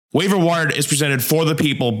Waiver Wire is presented for the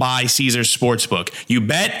people by Caesars Sportsbook. You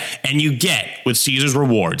bet and you get with Caesars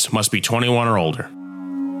Rewards. Must be 21 or older.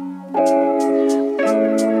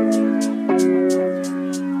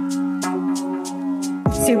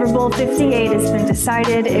 Super Bowl 58 has been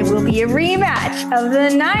decided. It will be a rematch of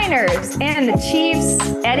the Niners and the Chiefs.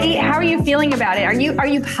 Eddie, how are you feeling about it? Are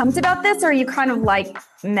you pumped about this, or are you kind of like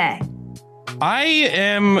meh? I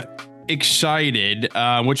am excited,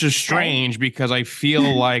 which is strange because I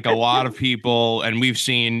feel like a lot of people, and we've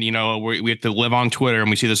seen, we have to live on Twitter and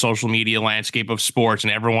we see the social media landscape of sports,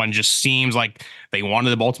 and everyone just seems like they wanted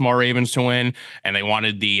the Baltimore Ravens to win and they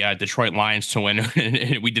wanted the Detroit Lions to win.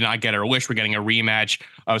 We did not get our wish. We're getting a rematch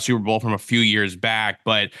of Super Bowl from a few years back,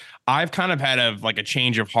 but I've kind of had a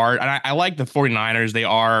change of heart, and I like the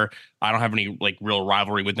 49ers. I don't have any real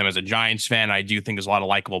rivalry with them as a Giants fan. I do think there's a lot of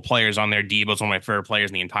likable players on there. Debo's one of my favorite players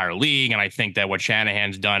in the entire league, and I think that what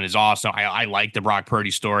Shanahan's done is awesome. I like the Brock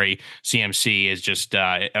Purdy story. CMC is just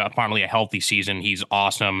finally a healthy season. He's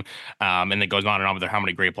awesome, and it goes on and on with how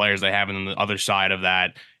many great players they have. And then the other side of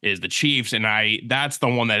that is the Chiefs, and that's the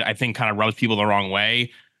one that I think kind of rubs people the wrong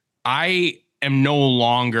way. I am no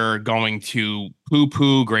longer going to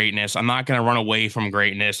poo-poo greatness. I'm not going to run away from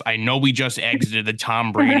greatness. I know we just exited the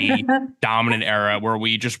Tom Brady dominant era where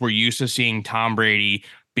we just were used to seeing Tom Brady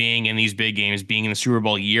being in these big games, being in the Super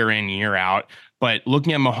Bowl year in, year out. But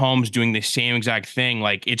looking at Mahomes doing the same exact thing,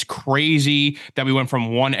 it's crazy that we went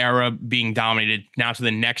from one era being dominated now to the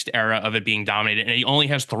next era of it being dominated. And he only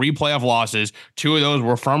has 3 playoff losses. 2 of those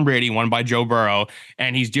were from Brady, one by Joe Burrow.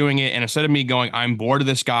 And he's doing it. And instead of me going, I'm bored of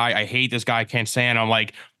this guy, I hate this guy, I can't stand, I'm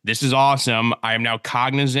like, this is awesome. I am now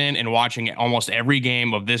cognizant and watching almost every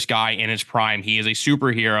game of this guy in his prime. He is a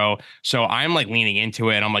superhero. So I'm leaning into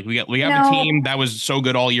it. I'm like, we have a team that was so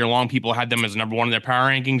good all year long. People had them as number 1 in their power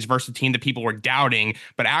rankings versus a team that people were doubting,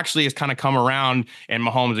 but actually has kind of come around. And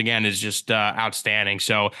Mahomes again is just outstanding.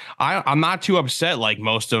 So I'm not too upset like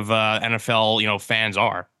most of NFL fans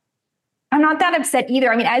are. I'm not that upset either.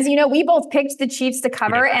 I mean, as you know, we both picked the Chiefs to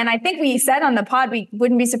cover. And I think we said on the pod, we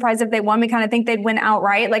wouldn't be surprised if they won. We kind of think they'd win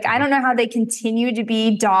outright. I don't know how they continue to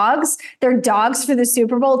be dogs. They're dogs for the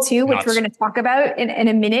Super Bowl too, which we're going to talk about in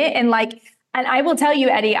a minute. And I will tell you,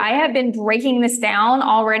 Eddie, I have been breaking this down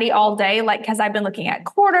already all day, because I've been looking at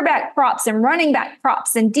quarterback props and running back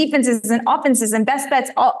props and defenses and offenses and best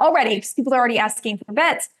bets already, because people are already asking for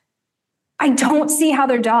bets. I don't see how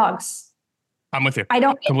they're dogs. I'm with you. I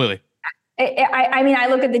don't completely. I mean, I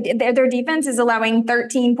look at their defense is allowing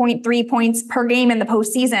 13.3 points per game in the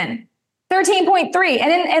postseason. 13.3.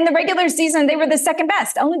 And in the regular season, they were the second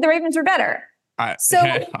best. Only the Ravens were better. I'm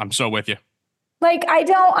so with you. I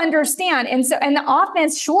don't understand. And the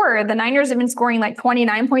offense, sure, the Niners have been scoring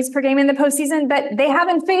 29 points per game in the postseason, but they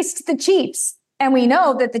haven't faced the Chiefs. And we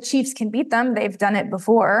know that the Chiefs can beat them. They've done it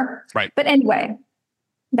before. Right. But anyway,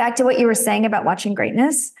 back to what you were saying about watching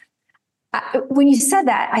greatness. When you said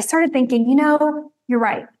that, I started thinking, you're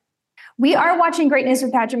right. We are watching greatness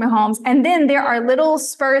with Patrick Mahomes. And then there are little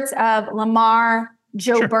spurts of Lamar,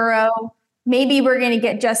 Joe Burrow. Maybe we're going to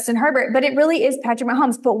get Justin Herbert, but it really is Patrick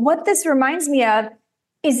Mahomes. But what this reminds me of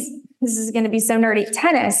is, this is going to be so nerdy,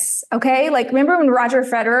 tennis. Okay. Remember when Roger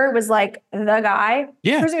Federer was the guy?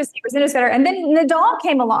 Yeah. It was Federer. And then Nadal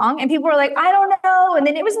came along and people were like, I don't know. And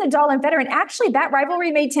then it was Nadal and Federer. And actually that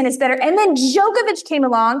rivalry made tennis better. And then Djokovic came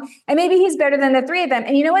along and maybe he's better than the 3 of them.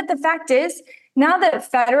 And you know what the fact is? Now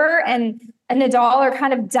that Federer and Nadal are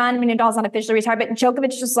kind of done, I mean, Nadal's not officially retired, but Djokovic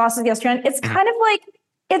just lost to the Australian. It's kind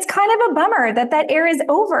of a bummer that era is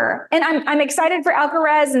over. And I'm excited for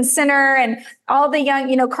Alcaraz and Sinner and all the young,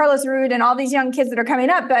 Carlos Ruud and all these young kids that are coming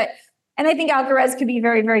up. And I think Alcaraz could be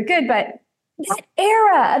very, very good. But that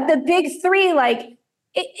era of the big 3,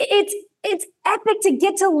 it's epic to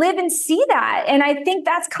get to live and see that. And I think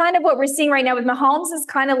that's kind of what we're seeing right now with Mahomes is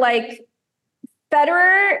kind of like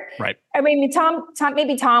Federer. Right. I mean,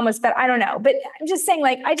 maybe Tom was better. I don't know. But I'm just saying,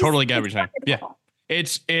 I just totally get what you're saying. Yeah.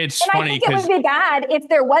 It's and funny because I think it would be bad if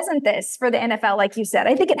there wasn't this for the NFL, like you said.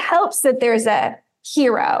 I think it helps that there's a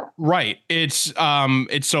hero. Right. It's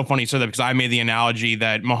so funny. So that because I made the analogy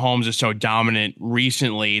that Mahomes is so dominant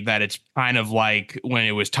recently that it's kind of like when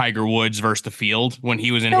it was Tiger Woods versus the field when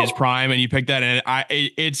he was in his prime, and you picked that. And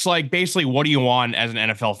it's basically, what do you want as an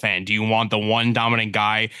NFL fan? Do you want the one dominant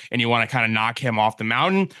guy and you want to kind of knock him off the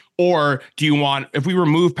mountain? Or do you want, if we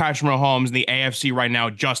remove Patrick Mahomes, the AFC right now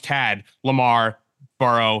just had Lamar,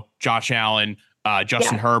 Burrow, Josh Allen,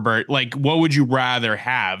 Justin Herbert, what would you rather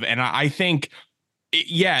have? And I think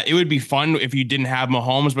Yeah, it would be fun if you didn't have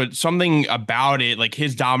Mahomes, but something about it, like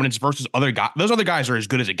his dominance versus other guys, those other guys are as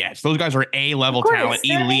good as it gets. Those guys are A Of level talent, course,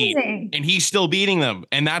 they're elite, amazing. and he's still beating them.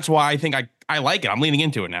 And that's why I think I like it. I'm leaning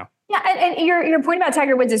into it now. Yeah, and your point about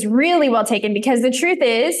Tiger Woods is really well taken because the truth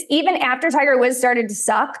is, even after Tiger Woods started to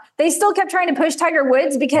suck, they still kept trying to push Tiger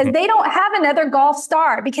Woods because they don't have another golf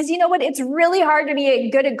star. Because you know what? It's really hard to be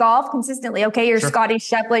good at golf consistently. Okay, you're Scotty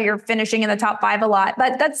Scheffler, you're finishing in the top 5 a lot,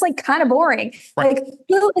 but that's like kind of boring. Right. Like,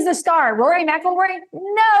 who is a star? Rory McIlroy?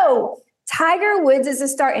 No. Tiger Woods is a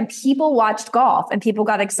star, and people watched golf and people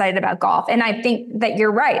got excited about golf. And I think that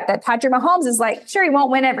you're right, that Patrick Mahomes is like, sure, he won't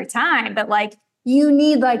win every time, but like, you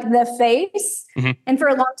need like the face. And for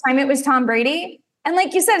a long time, it was Tom Brady. And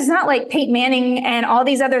like you said, it's not like Peyton Manning and all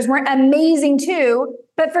these others weren't amazing too.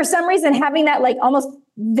 But for some reason, having that like almost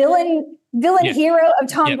villain hero of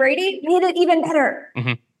Tom Brady made it even better.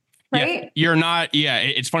 Right? Yeah, you're not. Yeah,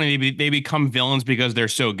 it's funny. They become villains because they're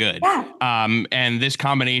so good. Yeah. And this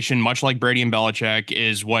combination, much like Brady and Belichick,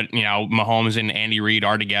 is what Mahomes and Andy Reid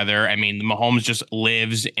are together. I mean, Mahomes just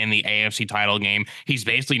lives in the AFC title game. He's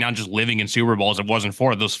basically not just living in Super Bowls. If it wasn't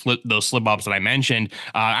for those slip ups that I mentioned.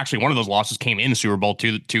 Actually, one of those losses came in the Super Bowl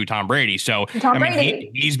to Tom Brady. So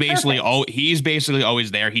he's basically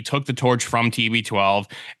always there. He took the torch from TB12.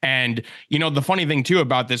 And the funny thing too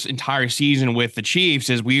about this entire season with the Chiefs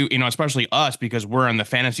is especially us, because we're on the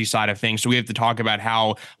fantasy side of things. So we have to talk about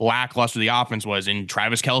how lackluster the offense was, and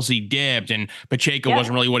Travis Kelce dipped, and Pacheco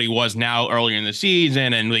wasn't really what he was now earlier in the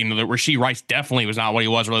season. And, Rashee Rice definitely was not what he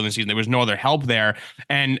was earlier in the season. There was no other help there.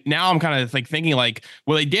 And now I'm kind of like thinking like,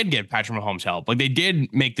 well, they did give Patrick Mahomes help. Like they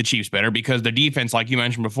did make the Chiefs better because the defense, like you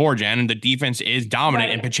mentioned before, Jen, and the defense is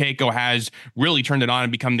dominant. And Pacheco has really turned it on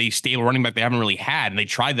and become the stable running back they haven't really had. And they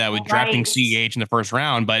tried that with drafting CH in the first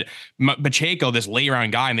round. But Pacheco, this late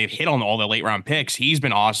round guy, and they've hit on all the late round picks. He's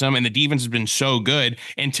been awesome, and the defense has been so good.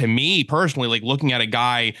 And to me personally, like looking at a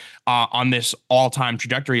guy on this all-time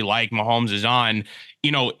trajectory like Mahomes is on,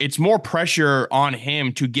 it's more pressure on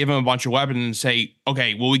him to give him a bunch of weapons and say,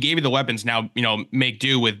 okay, well, we gave you the weapons, now, make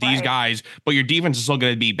do with these guys, but your defense is still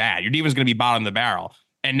going to be bad. Your defense is going to be bottom of the barrel.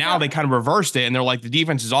 And now they kind of reversed it, and they're like, the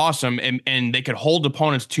defense is awesome, and they could hold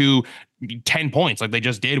opponents to 10 points like they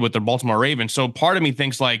just did with the Baltimore Ravens. So part of me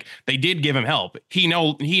thinks like they did give him help. He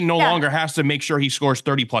no longer has to make sure he scores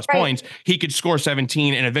 30 plus points. He could score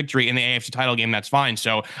 17 in a victory in the AFC title game. That's fine.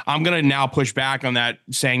 So I'm going to now push back on that,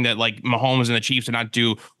 saying that like Mahomes and the Chiefs did not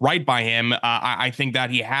do right by him. I think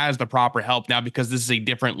that he has the proper help now because this is a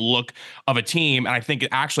different look of a team. And I think it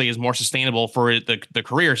actually is more sustainable for the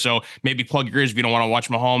career. So maybe plug your ears if you don't want to watch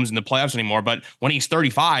Mahomes in the playoffs anymore. But when he's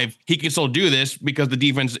 35, he can still do this because the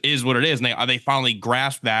defense is what it is. And they finally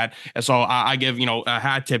grasped that. And so I give, a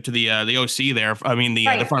hat tip to the OC there. I mean,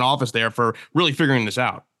 the front office there for really figuring this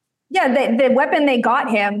out. Yeah. The weapon they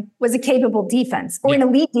got him was a capable defense or an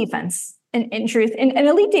elite defense. In truth, an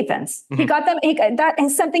elite defense. He got them. That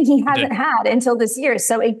is something he hasn't had until this year.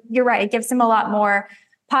 So you're right. It gives him a lot more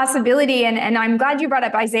possibility. And I'm glad you brought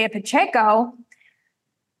up Isaiah Pacheco,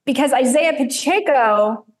 because Isaiah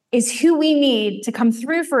Pacheco is who we need to come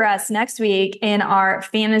through for us next week in our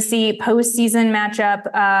fantasy postseason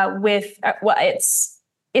matchup with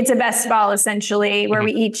it's a best ball essentially, where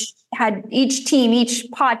we each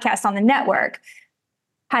podcast on the network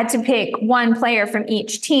had to pick one player from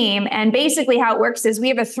each team. And basically how it works is we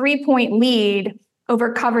have a 3-point lead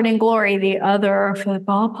over Covered in Glory, the other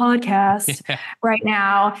football podcast right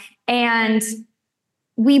now. And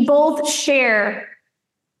we both share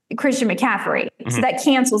Christian McCaffrey. So that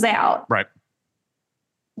cancels out. Right.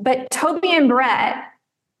 But Toby and Brett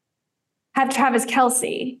have Travis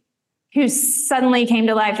Kelce, who suddenly came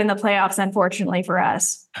to life in the playoffs, unfortunately for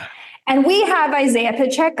us. And we have Isaiah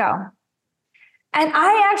Pacheco. And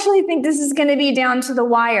I actually think this is going to be down to the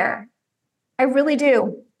wire. I really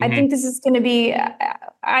do. I think this is going to be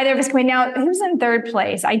either of us coming out. Who's in third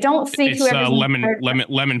place? I don't think whoever's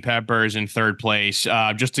Lemon Peppers in third place.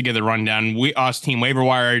 Just to get the rundown, Team Waiver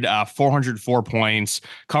Wired, 404 points.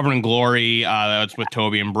 Covered in Glory, that's with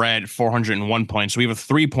Toby and Brett, 401 points. So we have a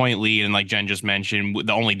 3-point lead, and like Jen just mentioned,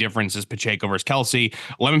 the only difference is Pacheco versus Kelce.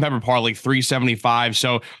 Lemon Pepper Parlay 375.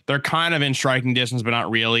 So they're kind of in striking distance, but not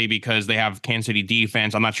really, because they have Kansas City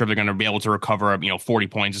defense. I'm not sure if they're going to be able to recover 40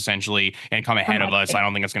 points essentially and come ahead of us. I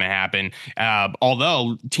don't think it's going to happen. Although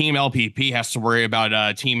meanwhile, Team LPP has to worry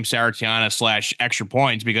about Team Saratiana / extra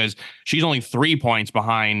points because she's only 3 points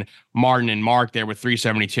behind Martin and Mark there with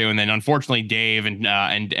 372, and then unfortunately Dave and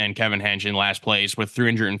Kevin Hench in last place with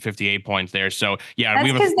 358 points there. So yeah,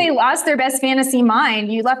 that's because they lost their best fantasy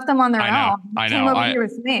mind. You left them on their own. I know. Came over here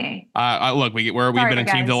with me. Look, we've been a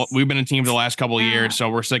team. We've been a team for the last couple of years, so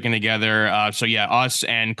we're sticking together. So yeah, us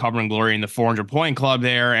and Cover and Glory in the 400-point club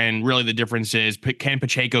there, and really the difference is can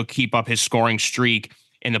Pacheco keep up his scoring streak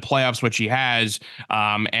in the playoffs, which he has,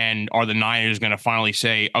 and are the Niners going to finally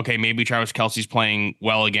say, okay, maybe Travis Kelce's playing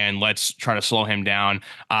well again, let's try to slow him down.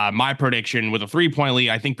 My prediction with a 3-point lead,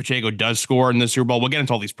 I think Pacheco does score in the Super Bowl. We'll get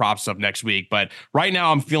into all these props stuff next week, but right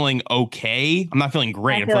now I'm feeling okay. I'm not feeling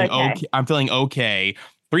great. I'm feeling okay.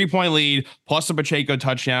 3-point lead plus a Pacheco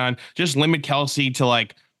touchdown. Just limit Kelce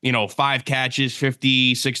to 5 catches,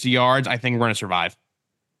 50, 60 yards. I think we're going to survive.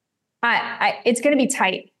 It's going to be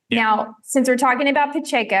tight. Yeah. Now, since we're talking about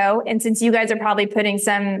Pacheco, and since you guys are probably putting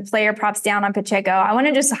some player props down on Pacheco, I want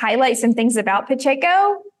to just highlight some things about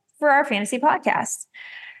Pacheco for our fantasy podcast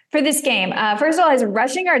for this game. First of all, his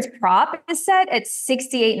rushing yards prop is set at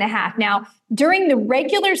 68.5. Now, during the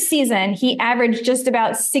regular season, he averaged just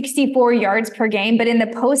about 64 yards per game, but in the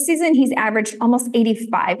postseason, he's averaged almost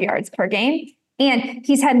 85 yards per game. And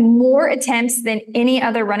he's had more attempts than any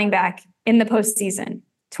other running back in the postseason,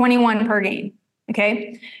 21 per game.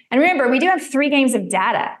 Okay. And remember, we do have 3 games of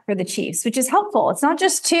data for the Chiefs, which is helpful. It's not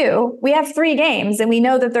just 2. We have 3 games, and we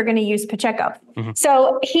know that they're going to use Pacheco. Mm-hmm.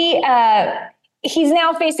 So he's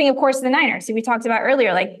now facing, of course, the Niners, who we talked about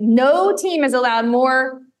earlier. Like, no team has allowed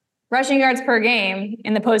more rushing yards per game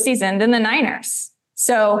in the postseason than the Niners.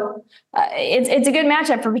 So it's a good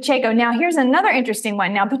matchup for Pacheco. Now, here's another interesting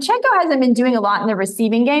one. Now, Pacheco hasn't been doing a lot in the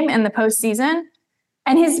receiving game in the postseason.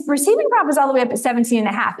 And his receiving prop is all the way up at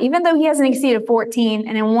 17.5, even though he hasn't exceeded 14.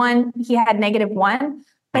 And in one, he had -1.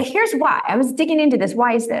 But here's why. I was digging into this.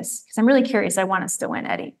 Why is this? Because I'm really curious. I want us to win,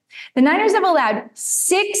 Eddie. The Niners have allowed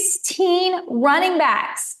 16 running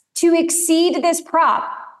backs to exceed this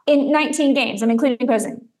prop in 19 games. I'm including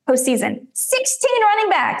postseason. 16 running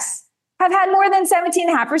backs have had more than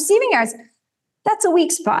 17.5 receiving yards. That's a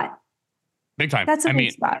weak spot. Big time. That's a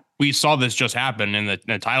weak spot. We saw this just happen in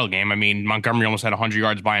the title game. I mean, Montgomery almost had 100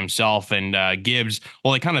 yards by himself, and Gibbs,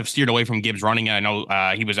 well, they kind of steered away from Gibbs running it. I know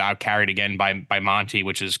he was out carried again by Monty,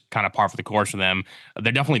 which is kind of par for the course for them.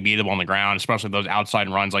 They're definitely beatable on the ground, especially those outside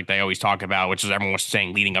runs like they always talk about, which is everyone was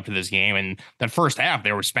saying leading up to this game. And that first half,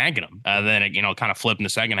 they were spanking them. Then it, kind of flipped in the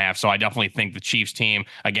second half. So I definitely think the Chiefs team,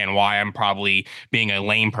 again, why I'm probably being a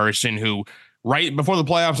lame person who right before the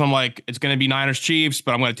playoffs, I'm like, it's going to be Niners Chiefs,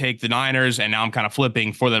 but I'm going to take the Niners. And now I'm kind of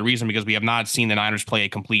flipping for that reason because we have not seen the Niners play a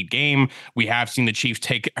complete game. We have seen the Chiefs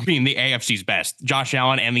take, the AFC's best, Josh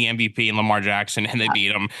Allen and the MVP and Lamar Jackson, and they beat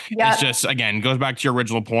them. Yep. It's just, again, goes back to your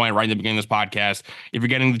original point right in the beginning of this podcast. If you're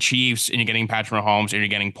getting the Chiefs and you're getting Patrick Mahomes and you're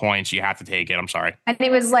getting points, you have to take it. I'm sorry. And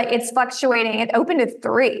it was like, it's fluctuating. It opened at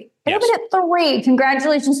 3. It opened at 3.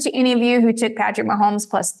 Congratulations to any of you who took Patrick Mahomes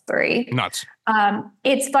plus 3. Nuts.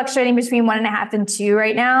 It's fluctuating between 1.5 and 2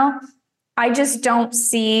 right now. I just don't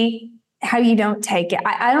see how you don't take it.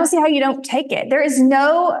 I don't see how you don't take it. There is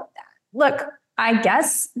no look. I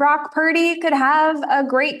guess Brock Purdy could have a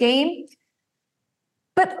great game,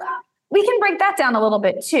 but we can break that down a little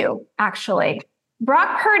bit too. Actually,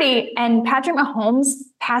 Brock Purdy and Patrick Mahomes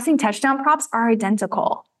passing touchdown props are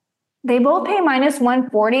identical. They both pay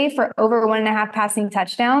 -140 for over 1.5 passing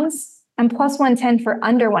touchdowns and +110 for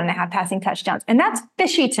under 1.5 passing touchdowns. And that's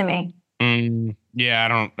fishy to me. Yeah,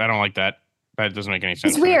 I don't like that. That doesn't make any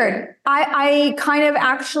sense. It's weird. I kind of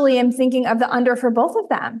actually am thinking of the under for both of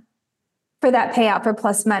them for that payout for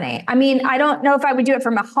plus money. I mean, I don't know if I would do it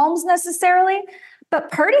for Mahomes necessarily, but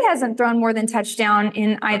Purdy hasn't thrown more than touchdown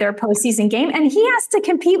in either postseason game, and he has to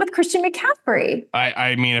compete with Christian McCaffrey.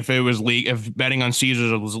 I mean, if it was if betting on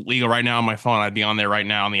Caesars was legal right now on my phone, I'd be on there right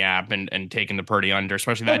now on the app and taking the Purdy under,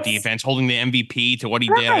 especially that defense holding the MVP to what he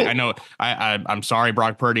did. I know. I'm sorry,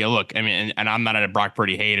 Brock Purdy. Look, I mean, and I'm not a Brock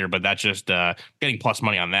Purdy hater, but that's just getting plus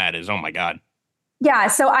money on that is, oh my God. Yeah,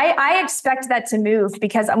 so I expect that to move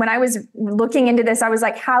because when I was looking into this, I was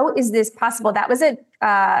like, how is this possible? That was it.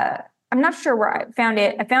 I'm not sure where I found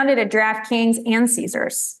it. I found it at DraftKings and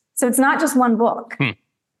Caesars. So it's not just one book.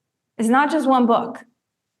 It's not just one book.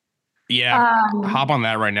 Yeah. Hop on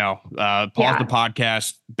that right now. Pause the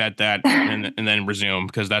podcast, bet that, and then resume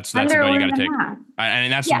because that's about you got to take.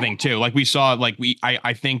 And that's the thing too. Like we saw,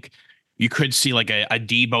 I think, You could see like a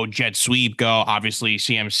Debo jet sweep go. Obviously,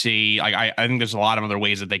 CMC. I think there's a lot of other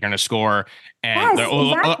ways that they're going to score, and there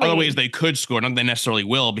Yes, are other ways exactly. they could score. Not that they necessarily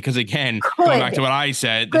will, because again, going back to Could. what I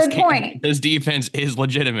said, Good point. this defense is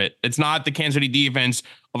legitimate. It's not the Kansas City defense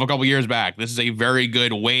of a couple years back. This is a very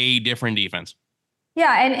good, way different defense.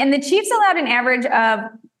 Yeah, and the Chiefs allowed an average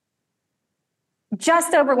of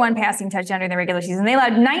just over one passing touchdown during the regular season. They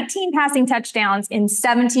allowed 19 passing touchdowns in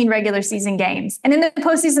 17 regular season games. And in the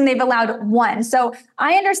postseason, they've allowed one. So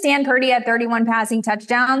I understand Purdy had 31 passing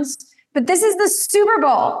touchdowns, but this is the Super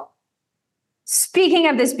Bowl. Speaking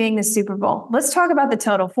of this being the Super Bowl, let's talk about the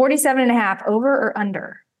total, 47.5, over or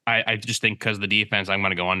under? I just think because of the defense, I'm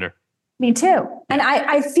going to go under. Me too. And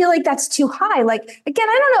I feel like that's too high. Like, again,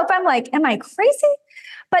 I don't know if I'm like, am I crazy?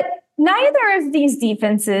 But neither of these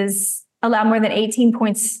defenses allow more than 18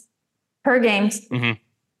 points per game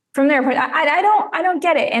from their point. I don't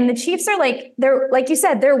get it. And the Chiefs are like, they're like you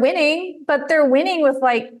said, they're winning, but they're winning with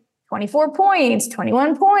like 24 points,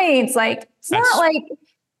 21 points. Like not like.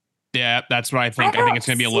 Yeah, that's what I think. I think it's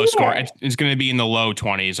going to be a low score. It's going to be in the low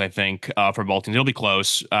 20s, I think, for both teams. It'll be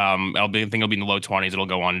close. I think it'll be in the low 20s. It'll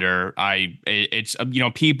go under. It's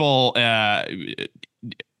people.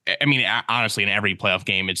 I mean, honestly, in every playoff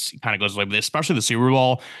game, it's kind of goes like this, especially the Super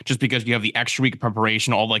Bowl, just because you have the extra week of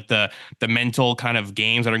preparation, all like the mental kind of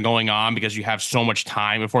games that are going on, because you have so much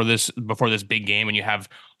time before this big game, and you have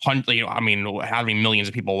having millions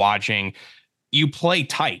of people watching. You play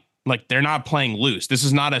tight. Like, they're not playing loose. This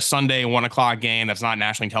is not a Sunday 1:00 game that's not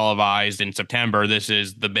nationally televised in September. This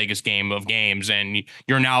is the biggest game of games, and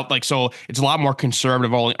you're now like, so it's a lot more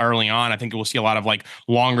conservative early on. I think we'll see a lot of like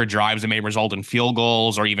longer drives that may result in field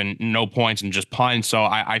goals or even no points and just punts. So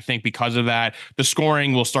I think because of that, the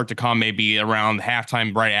scoring will start to come maybe around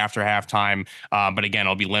halftime, right after halftime. But again,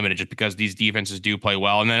 it'll be limited just because these defenses do play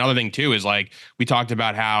well. And then another thing too is, like, we talked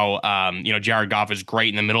about how Jared Goff is great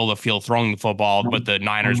in the middle of the field throwing the football, but the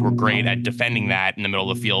Niners were great at defending that in the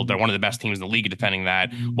middle of the field. They're one of the best teams in the league at defending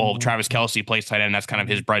that. Well, Travis Kelce plays tight end. That's kind of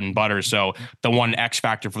his bread and butter. So the one X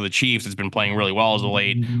factor for the Chiefs has been playing really well as of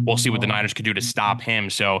late. We'll see what the Niners could do to stop him.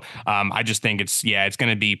 So I just think it's going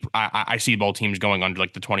to be, I see both teams going under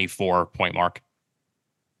like the 24-point mark.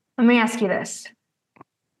 Let me ask you this.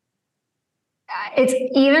 It's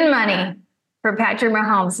even money for Patrick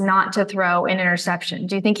Mahomes not to throw an interception.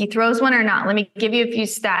 Do you think he throws one or not? Let me give you a few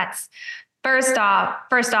stats. First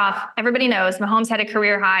off, everybody knows Mahomes had a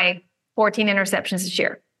career high 14 interceptions this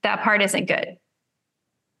year. That part isn't good.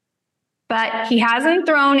 But he hasn't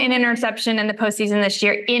thrown an interception in the postseason this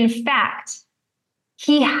year. In fact,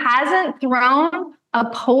 he hasn't thrown a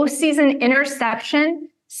postseason interception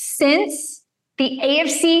since the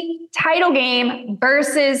AFC title game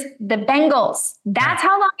versus the Bengals. That's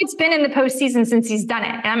how long it's been in the postseason since he's done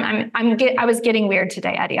it. And I was getting weird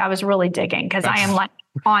today, Eddie. I was really digging because I am like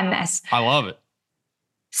on this. I love it.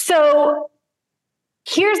 So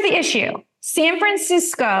here's the issue. San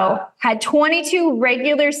Francisco had 22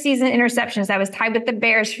 regular season interceptions. That was tied with the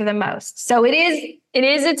Bears for the most. So it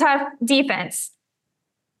is a tough defense.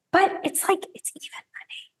 But it's like, it's even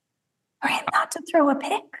money for him not to throw a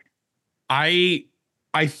pick.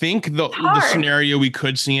 I think the scenario we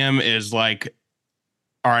could see him is like,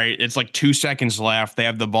 all right, it's like 2 seconds left. They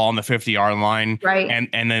have the ball on the 50-yard line, right? And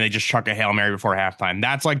then they just chuck a Hail Mary before halftime.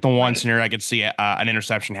 That's like the one scenario I could see an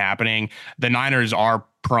interception happening. The Niners are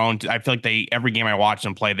prone to, I feel like every game I watch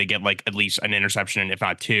them play, they get like at least an interception, if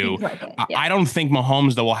not two. I don't think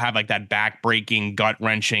Mahomes, though, will have like that back-breaking,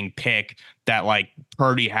 gut-wrenching pick that like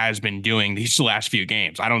Purdy has been doing these last few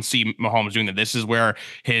games. I don't see Mahomes doing that. This is where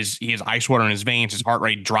he has ice water in his veins. His heart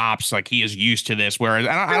rate drops. Like, he is used to this. Whereas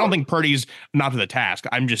I don't think Purdy's not to the task.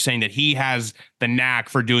 I'm just saying that he has the knack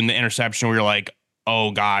for doing the interception where you're like,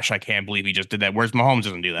 oh gosh, I can't believe he just did that. Whereas Mahomes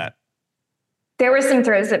doesn't do that. There were some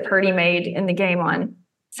throws that Purdy made in the game on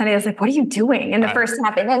Sunday. I was like, what are you doing in the first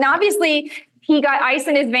half? And obviously he got ice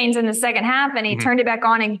in his veins in the second half and he turned it back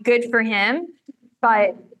on, and good for him.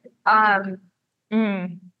 But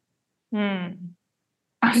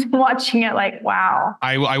I was watching it like, wow.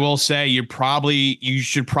 I will say you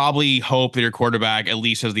should probably hope that your quarterback at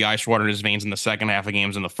least has the ice water in his veins in the second half of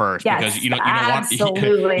games in the first, because you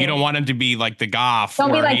don't want him to be like the Goff.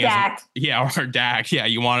 Don't be like Dak. Or Dak. Yeah,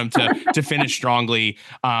 you want him to finish strongly.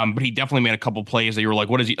 But he definitely made a couple plays that you were like,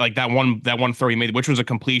 what is he, like that one throw he made, which was a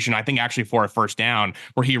completion, I think actually for a first down,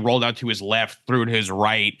 where he rolled out to his left, threw to his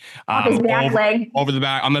right, his back leg, over the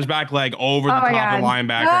back, on his back leg, over the top of the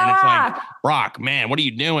linebacker. And it's like, Brock, man, what are you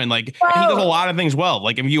you doing? Like, and he does a Whoa. lot of things well.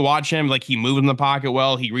 Like, if you watch him, like, he moves in the pocket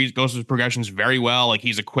well. He goes through his progressions very well. Like,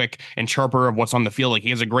 he's a quick interpreter of what's on the field. Like, he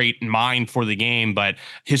has a great mind for the game, but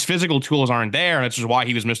his physical tools aren't there. And that's just why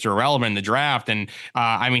he was Mr. Irrelevant in the draft. And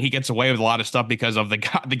I mean, he gets away with a lot of stuff because of the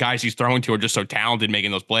guys he's throwing to are just so talented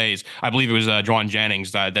making those plays. I believe it was Juwan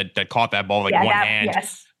Jennings that caught that ball with like Yeah, one hand.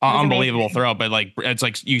 yes. That was Unbelievable amazing. throw. But like, it's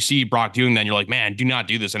like you see Brock doing that, and you're like, man, do not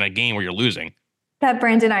do this in a game where you're losing. That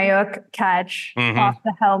Brandon Ayuk catch off Hmm.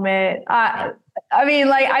 the helmet. I mean,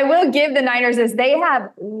 like, I will give the Niners this. They have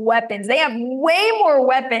weapons. They have way more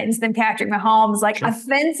weapons than Patrick Mahomes. Like, Sure.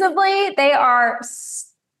 offensively, they are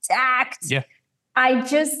stacked. Yeah. I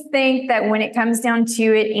just think that when it comes down to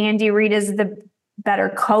it, Andy Reid is the better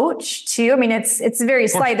coach too. I mean, it's very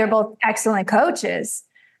slight. They're both excellent coaches.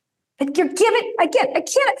 But you're giving again. I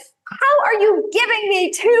can't. How are you giving me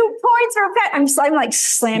 2 points for a bet? I'm like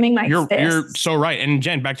slamming my You're fists. so right. And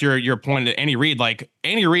Jen, back to your point that Andy Reid, like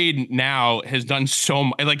Andy Reid now has done so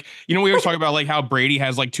much. Like, you know, we always talk about like how Brady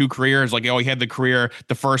has like 2 careers. Like, oh, he had the career,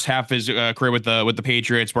 the first half of his career with the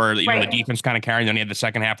Patriots, where you know the Right. defense kind of carried. Then he had the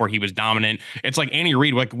second half where he was dominant. It's like Andy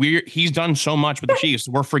Reid, like he's done so much with the Chiefs.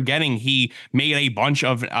 We're forgetting he made a bunch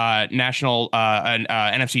of national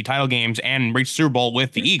NFC title games and reached Super Bowl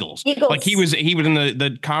with the Eagles. Like Eagles. he was in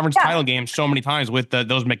the conference Yeah. title game so many times with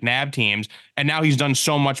those McNabb teams, and now he's done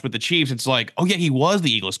so much with the Chiefs. It's like, oh yeah, he was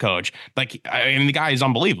the Eagles coach. Like, I mean, the guy is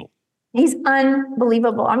unbelievable. He's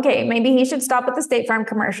unbelievable. Okay, maybe he should stop with the State Farm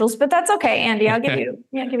commercials, but that's okay, Andy. It's okay.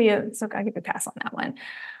 I'll give you a pass on that one.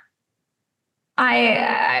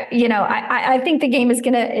 I think the game is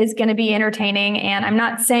gonna be entertaining, and I'm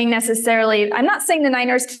not saying the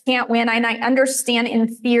Niners can't win. I understand in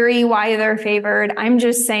theory why they're favored. I'm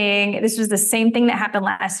just saying this was the same thing that happened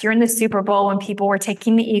last year in the Super Bowl when people were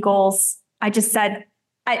taking the Eagles. I just said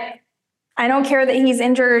I don't care that he's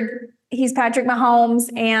injured. He's Patrick Mahomes,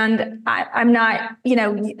 and I'm not.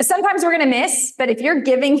 Sometimes we're gonna miss, but if you're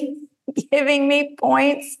giving me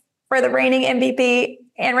points for the reigning MVP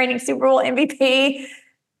and reigning Super Bowl MVP,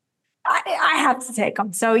 I have to take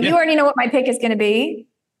them. So you already know what my pick is going to be.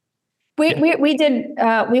 We went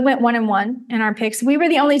 1-1 in our picks. We were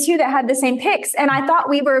the only two that had the same picks, and I thought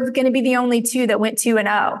we were going to be the only two that went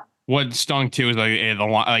 2-0. What stung too is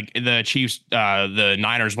like the Chiefs, the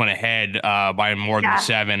Niners went ahead by more than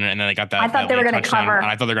 7, and then they got that. I thought they were going to cover. And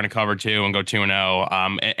I thought they were going to cover too and go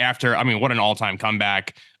 2-0. After, I mean, what an all-time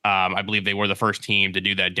comeback. I believe they were the first team to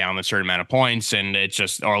do that down a certain amount of points, and it's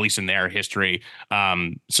just, or at least in their history.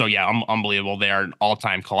 So yeah, unbelievable. They are an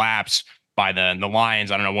all-time collapse by the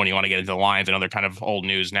Lions. I don't know when you want to get into the Lions. I know they're kind of old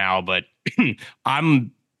news now, but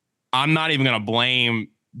I'm not even going to blame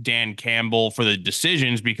Dan Campbell for the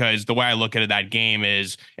decisions, because the way I look at it, that game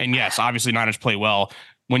is, and yes, obviously Niners play well.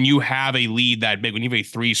 When you have a lead that big, when you have a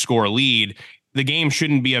 3-score lead, the game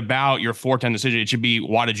shouldn't be about your 4-10 decision. It should be,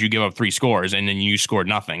 why did you give up 3 scores and then you scored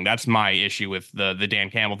nothing? That's my issue with the Dan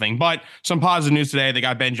Campbell thing. But some positive news today. They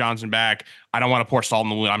got Ben Johnson back. I don't want to pour salt in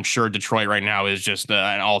the wound. I'm sure Detroit right now is just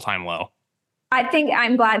an all-time low. I think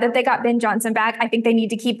I'm glad that they got Ben Johnson back. I think they need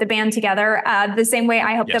to keep the band together. The same way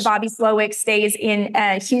I hope that Bobby Slowick stays in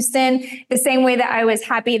Houston. The same way that I was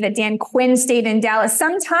happy that Dan Quinn stayed in Dallas.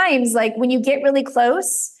 Sometimes, like, when you get really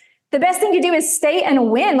close, the best thing to do is stay and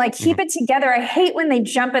win. Like, keep it together. I hate when they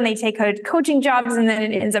jump and they take coaching jobs and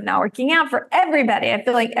then it ends up not working out for everybody. I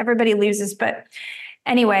feel like everybody loses, but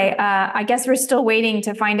anyway, I guess we're still waiting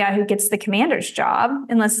to find out who gets the Commander's job,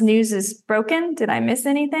 unless news is broken. Did I miss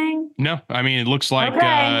anything? No, I mean, it looks like we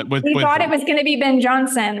thought it was going to be Ben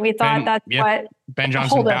Johnson. We thought that's what Ben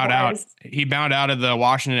Johnson bowed out. He bowed out of the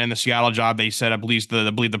Washington and the Seattle job. They said, I believe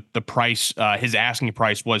the price, his asking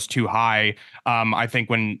price was too high. I think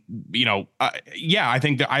when, I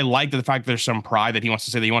think that I like the fact that there's some pride that he wants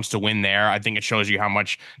to say that he wants to win there. I think it shows you how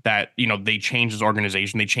much that, they changed his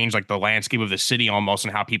organization. They changed like the landscape of the city almost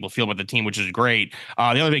and how people feel about the team, which is great. The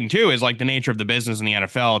other thing too is like the nature of the business in the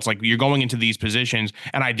NFL. It's like you're going into these positions.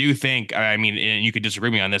 And I do think, I mean, and you could disagree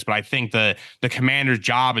with me on this, but I think the Commander's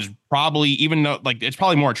job is probably, even though like it's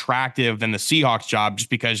probably more attractive than the Seahawks job, just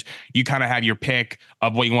because you kind of have your pick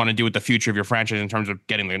of what you want to do with the future of your franchise in terms of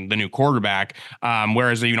getting the new quarterback.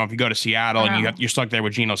 Whereas, if you go to Seattle and you're stuck there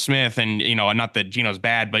with Geno Smith, and not that Geno's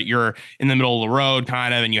bad, but you're in the middle of the road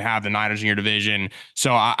kind of, and you have the Niners in your division.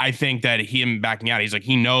 So I think that him backing out, he's like,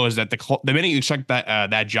 he knows that the minute you accept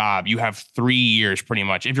that job, you have 3 years pretty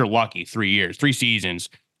much, if you're lucky, 3 years, 3 seasons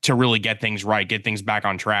to really get things right, get things back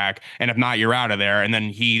on track. And if not, you're out of there. And then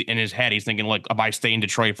he, in his head, he's thinking, look, if I stay in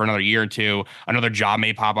Detroit for another year or two, another job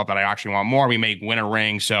may pop up that I actually want more. We may win a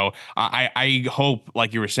ring. So I hope,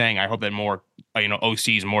 like you were saying, I hope that more,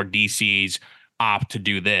 OCs, more DCs opt to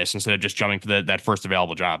do this instead of just jumping for that first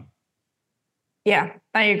available job. Yeah,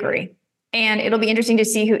 I agree. And it'll be interesting to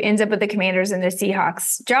see who ends up with the Commanders and the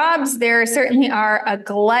Seahawks jobs. There certainly are a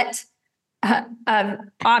glut of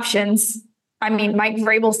options. I mean, Mike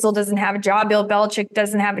Vrabel still doesn't have a job. Bill Belichick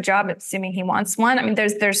doesn't have a job, assuming he wants one. I mean,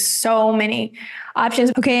 there's so many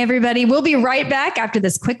options. Okay, everybody, we'll be right back after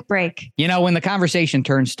this quick break. You know, when the conversation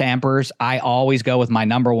turns to Emperors, I always go with my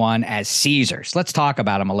number one as Caesars. Let's talk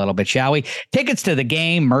about them a little bit, shall we? Tickets to the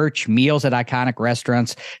game, merch, meals at iconic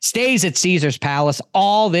restaurants, stays at Caesars Palace.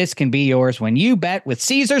 All this can be yours when you bet with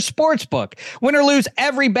Caesars Sportsbook. Win or lose,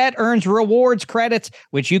 every bet earns rewards credits,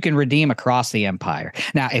 which you can redeem across the empire.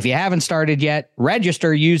 Now, if you haven't started yet,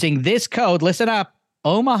 register using this code. Listen up,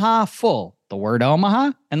 Omaha Full. The word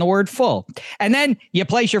Omaha and the word full. And then you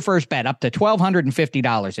place your first bet up to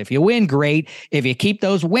 $1,250. If you win, great. If you keep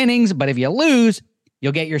those winnings, but if you lose,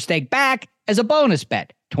 you'll get your stake back as a bonus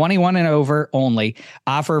bet. 21 and over only.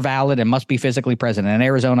 Offer valid and must be physically present in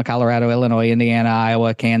Arizona, Colorado, Illinois, Indiana,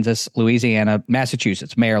 Iowa, Kansas, Louisiana,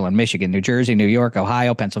 Massachusetts, Maryland, Michigan, New Jersey, New York,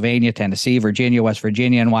 Ohio, Pennsylvania, Tennessee, Virginia, West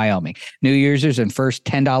Virginia, and Wyoming. New users and first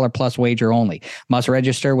 $10 plus wager only. Must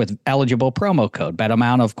register with eligible promo code. Bet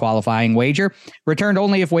amount of qualifying wager. Returned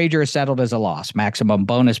only if wager is settled as a loss. Maximum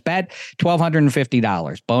bonus bet,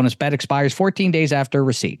 $1,250. Bonus bet expires 14 days after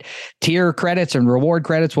receipt. Tier credits and reward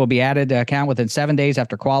credits will be added to account within 7 days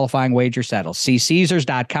after qualifying wager settles. See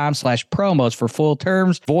Caesars.com/promos for full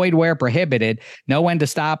terms. Void where prohibited. Know when to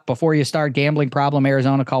stop before you start. Gambling problem?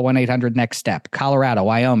 Arizona, call 1-800-NEXT-STEP. Colorado,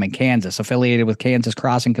 Wyoming, Kansas, affiliated with Kansas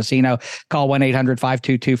Crossing Casino, call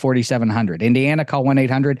 1-800-522-4700. Indiana, call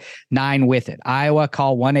 1-800-9-WITH-IT. Iowa,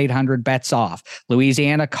 call 1-800-BETS-OFF.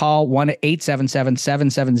 Louisiana, call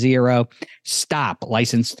 1-877-770-STOP.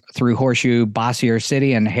 Licensed through Horseshoe, Bossier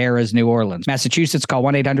City, and Harrah's, New Orleans. Massachusetts, call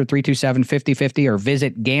 1-800-327-5050 or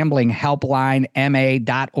visit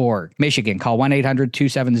gamblinghelplinema.org. Michigan, call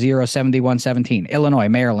 1-800-270-7117. Illinois,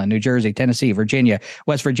 Maryland, New Jersey, Tennessee, Virginia,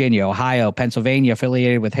 West Virginia, Ohio, Pennsylvania,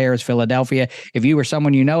 affiliated with Harrah's, Philadelphia. If you or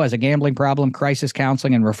someone you know has a gambling problem, crisis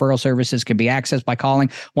counseling and referral services can be accessed by calling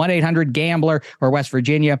 1-800-GAMBLER or West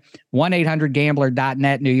Virginia,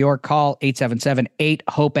 1-800-GAMBLER.net. New York, call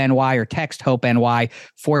 877-8-HOPE-NY or text HOPE-NY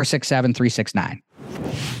 467-369.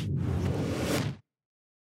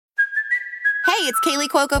 Hey, it's Kaylee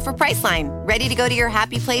Cuoco for Priceline. Ready to go to your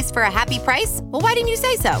happy place for a happy price? Well, why didn't you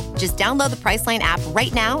say so? Just download the Priceline app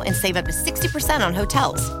right now and save up to 60% on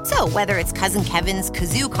hotels. So whether it's Cousin Kevin's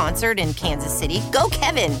Kazoo Concert in Kansas City, go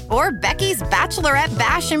Kevin, or Becky's Bachelorette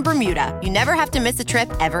Bash in Bermuda, you never have to miss a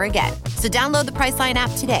trip ever again. So download the Priceline app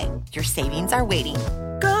today. Your savings are waiting.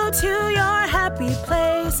 Go to your happy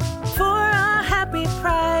place for a happy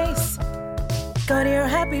price. Go to your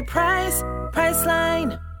happy price,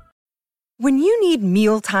 Priceline. When you need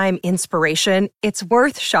mealtime inspiration, it's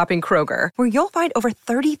worth shopping Kroger, where you'll find over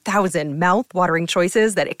 30,000 mouth-watering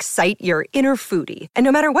choices that excite your inner foodie. And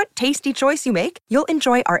no matter what tasty choice you make, you'll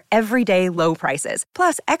enjoy our everyday low prices,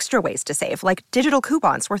 plus extra ways to save, like digital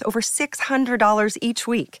coupons worth over $600 each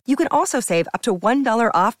week. You can also save up to $1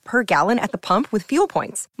 off per gallon at the pump with fuel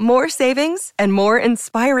points. More savings and more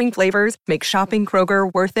inspiring flavors make shopping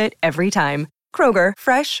Kroger worth it every time. Kroger,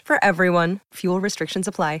 fresh for everyone. Fuel restrictions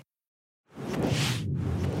apply.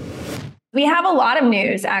 We have a lot of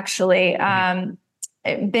news, actually. Ben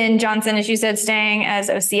Johnson, as you said, staying as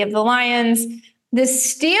OC of the Lions. The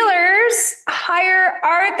Steelers hire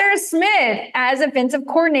Arthur Smith as offensive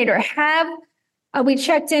coordinator. Have we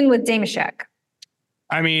checked in with Damashek?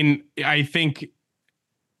 I mean, I think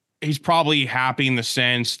he's probably happy in the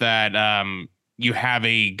sense that you have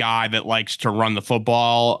a guy that likes to run the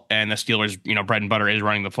football, and the Steelers, bread and butter is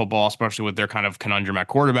running the football, especially with their kind of conundrum at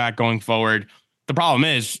quarterback going forward. The problem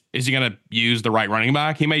is he going to use the right running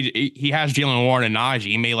back? He has Jalen Warren and Najee.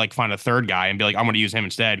 He may find a third guy and be like, I'm going to use him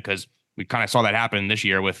instead, because we kind of saw that happen this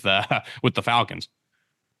year with the Falcons.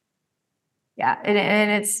 Yeah,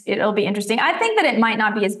 and it'll be interesting. I think that it might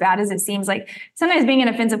not be as bad as it seems. Like, sometimes being an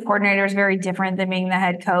offensive coordinator is very different than being the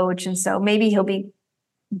head coach, and so maybe he'll be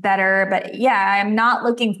better. But yeah, I'm not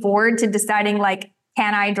looking forward to deciding,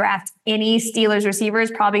 can I draft any Steelers receivers?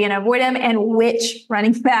 Probably going to avoid him. And which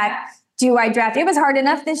running back do I draft? It was hard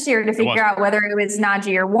enough this year to figure out whether it was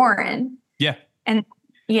Najee or Warren. Yeah. And,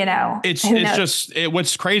 it's just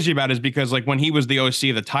what's crazy about it is because when he was the OC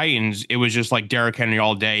of the Titans, it was just Derrick Henry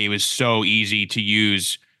all day. It was so easy to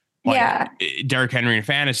use Derrick Henry in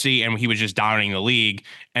fantasy, and he was just dominating the league.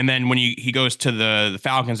 And then when he goes to the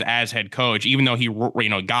Falcons as head coach, even though he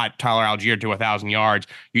got Tyler Algier to 1,000 yards,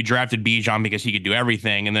 you drafted Bijan because he could do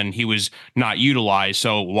everything, and then he was not utilized.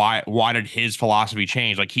 So why did his philosophy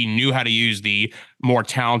change? Like, he knew how to use the more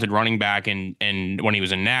talented running back and when he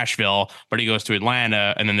was in Nashville, but he goes to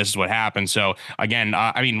Atlanta, and then this is what happened. So again,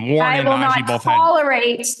 I mean, Warren and Najee both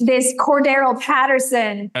tolerate this Cordero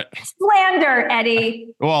Patterson slander,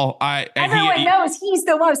 Eddie. Well, everyone knows he's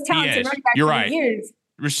the most talented running back for years.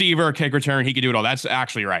 Receiver, kick return, he could do it all. That's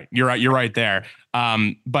actually right. You're right. You're right there.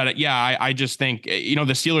 But yeah, I just think, the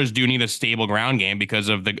Steelers do need a stable ground game because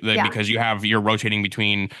of because you're rotating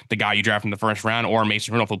between the guy you draft in the first round or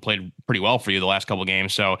Mason Rudolph, who played pretty well for you the last couple of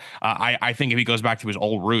games. So I think if he goes back to his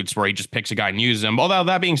old roots where he just picks a guy and uses him. Although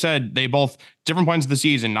that being said, they both different points of the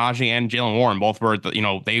season, Najee and Jalen Warren both were,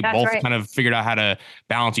 they both kind of figured out how to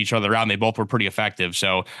balance each other out, and they both were pretty effective.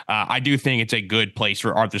 So I do think it's a good place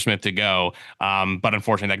for Arthur Smith to go. But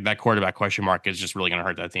unfortunately, that quarterback question mark is just really going to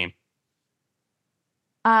hurt that team.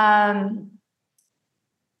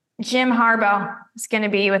 Jim Harbaugh is going to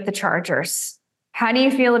be with the Chargers. How do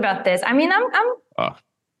you feel about this? I mean,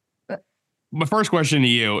 my first question to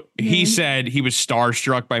you, he said he was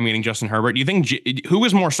starstruck by meeting Justin Herbert. Do you think who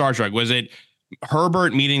was more starstruck? Was it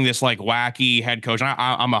Herbert meeting this like wacky head coach?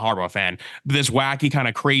 I'm a Harbaugh fan. This wacky kind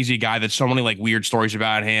of crazy guy that's so many like weird stories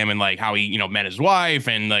about him and like how he, met his wife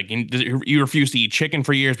and like he refused to eat chicken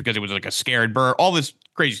for years because it was like a scared bird, all this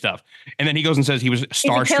crazy stuff. And then he goes and says he was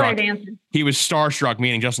starstruck. He was starstruck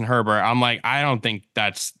meeting Justin Herbert. I'm like, I don't think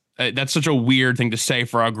that's such a weird thing to say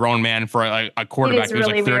for a grown man, for a quarterback who's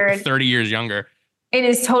really like 30 years younger. It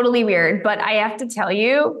is totally weird. But I have to tell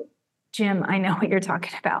you, Jim, I know what you're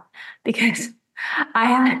talking about because I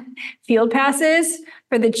had field passes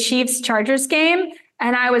for the Chiefs-Chargers game,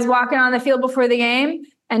 and I was walking on the field before the game,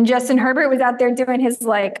 and Justin Herbert was out there doing his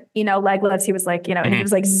leg lifts. He was like, and he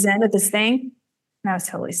was like zen at this thing, and I was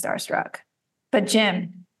totally starstruck. But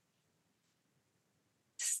Jim,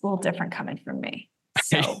 it's a little different coming from me.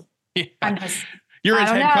 So I'm just... You're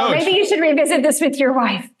his head coach. Maybe you should revisit this with your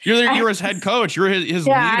wife. You're his head coach. You're his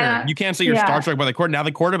leader. You can't say you're starstruck by the court. Now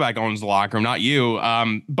the quarterback owns the locker room, not you.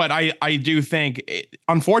 But I do think,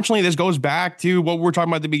 unfortunately, this goes back to what we were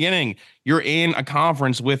talking about at the beginning. You're in a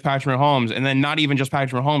conference with Patrick Mahomes, and then not even just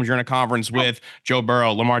Patrick Mahomes. You're in a conference with Joe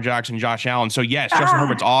Burrow, Lamar Jackson, Josh Allen. So yes, Justin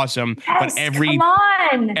Herbert's awesome, but every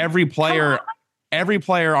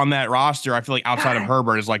player on that roster, I feel like outside of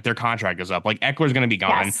Herbert is like their contract is up. Like Eckler's going to be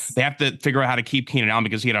gone. Yes. They have to figure out how to keep Keenan Allen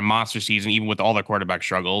because he had a monster season, even with all their quarterback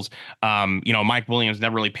struggles. Mike Williams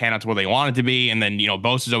never really panned out to where they wanted to be. And then,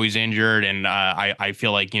 Bosa's always injured. And I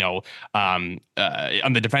feel like, on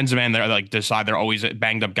the defensive end, they're like they're always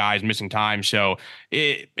banged up guys missing time. So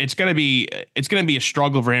it's going to be a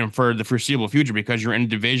struggle for him for the foreseeable future because you're in a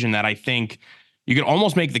division that I think you can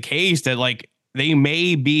almost make the case that like, they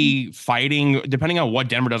may be fighting, depending on what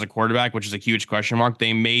Denver does at quarterback, which is a huge question mark.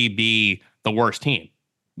 They may be the worst team,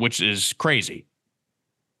 which is crazy.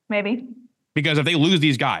 Maybe. Because if they lose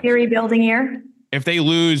these guys. Your rebuilding year. If they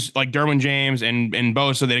lose like Derwin James and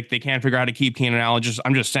Bosa, they can't figure out how to keep Keenan Allen.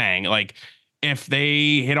 I'm just saying, like, if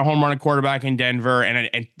they hit a home run at quarterback in Denver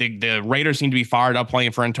and the Raiders seem to be fired up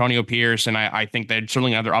playing for Antonio Pierce, and I think they're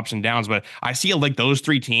certainly have their ups and downs, but I see like those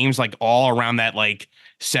three teams like all around that like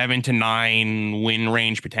 7 to 9 win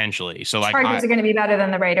range potentially. So like Chargers are going to be better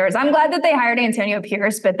than the Raiders. I'm glad that they hired Antonio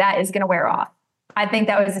Pierce, but that is going to wear off. I think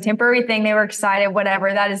that was a temporary thing. They were excited,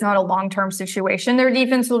 whatever. That is not a long-term situation. Their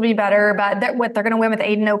defense will be better, but they're going to win with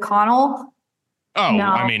Aiden O'Connell. Oh, no.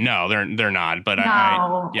 I mean, no, they're not. But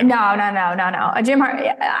no. Jim Hart.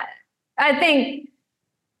 I think.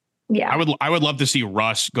 Yeah, I would love to see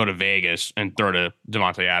Russ go to Vegas and throw to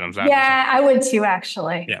Devontae Adams. I would too.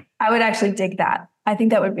 Actually, yeah, I would actually dig that. I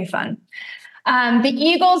think that would be fun. The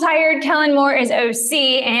Eagles hired Kellen Moore as OC,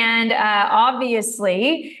 and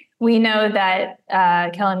obviously we know that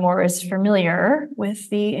Kellen Moore is familiar with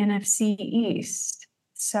the NFC East.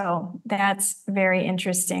 So that's very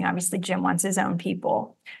interesting. Obviously, Jim wants his own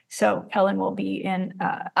people. So Kellen will be in.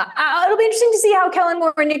 It'll be interesting to see how Kellen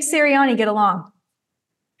Moore and Nick Sirianni get along.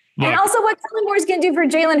 Look, and also what Kellen Moore is going to do for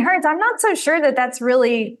Jalen Hurts. I'm not so sure that that's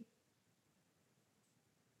really.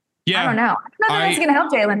 Yeah, I don't know. I don't know that that's going to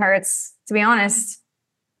help Jalen Hurts, to be honest.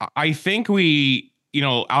 I think we,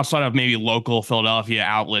 outside of maybe local Philadelphia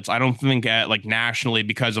outlets, I don't think like nationally,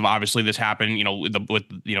 because of obviously this happened, with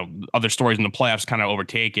other stories in the playoffs kind of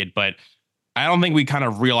overtake it. But I don't think we kind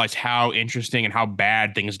of realized how interesting and how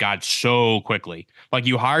bad things got so quickly. Like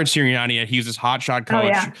you hired Sirianni, he was this hotshot coach. Oh,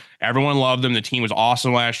 yeah. Everyone loved him. The team was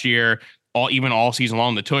awesome last year. all season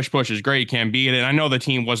long. The tush push is great. You can't beat it. And I know the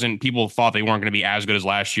team people thought they weren't going to be as good as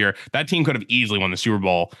last year. That team could have easily won the Super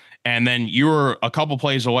Bowl. And then you were a couple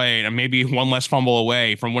plays away and maybe one less fumble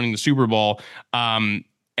away from winning the Super Bowl.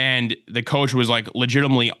 And the coach was like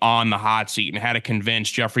legitimately on the hot seat and had to convince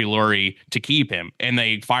Jeffrey Lurie to keep him. And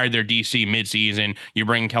they fired their DC midseason. You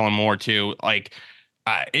bring Kellen Moore too. Like,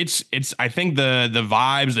 it's I think the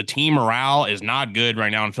vibes, the team morale is not good right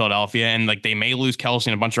now in Philadelphia, and like they may lose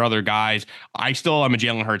Kelsey and a bunch of other guys. I still am a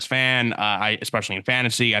Jalen Hurts fan, especially in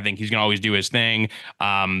fantasy. I think he's gonna always do his thing.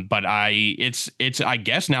 But it's I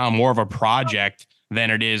guess now more of a project than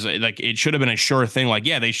it is. Like it should have been a sure thing. Like,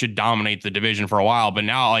 yeah, they should dominate the division for a while, but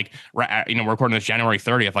now like we're recording this January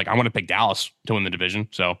 30th. Like I want to pick Dallas to win the division.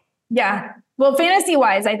 So yeah, well, fantasy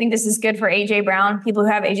wise, I think this is good for AJ Brown. People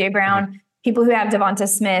who have AJ Brown. People who have Devonta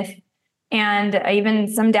Smith and even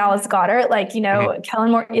some Dallas Goedert, Kellen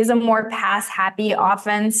Moore is a more pass happy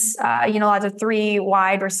offense, lots of 3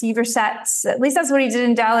 wide receiver sets. At least that's what he did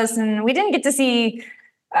in Dallas. And we didn't get to see,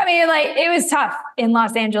 it was tough in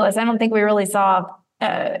Los Angeles. I don't think we really saw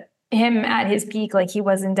him at his peak like he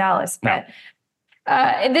was in Dallas, but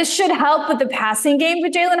this should help with the passing game for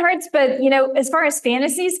Jalen Hurts. But, as far as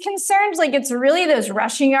fantasy is concerned, it's really those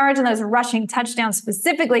rushing yards and those rushing touchdowns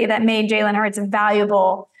specifically that made Jalen Hurts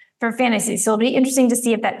valuable for fantasy. So it'll be interesting to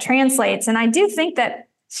see if that translates. And I do think that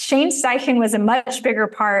Shane Steichen was a much bigger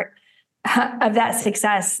part of that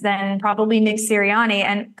success than probably Nick Sirianni.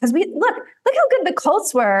 And because look how good the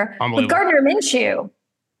Colts were with Gardner Minshew.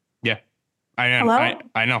 Yeah.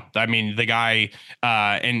 I know. I mean, the guy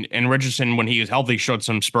and Richardson, when he was healthy, showed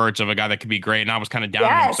some spurts of a guy that could be great. And I was kind of down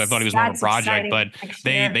on him because I thought he was more of a project. But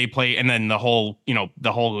they play, and then the whole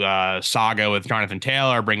saga with Jonathan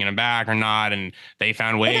Taylor, bringing him back or not, and they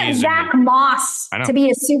found ways. Zach Moss to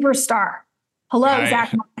be a superstar.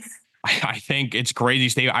 Zach Moss. I think it's crazy,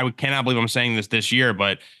 Steve. I cannot believe I'm saying this year,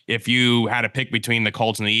 but if you had to pick between the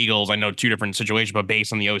Colts and the Eagles, I know 2 different situations, but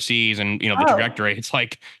based on the OCs and the trajectory, it's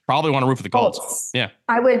like probably want to root for the Colts. Yeah,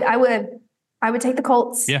 I would take the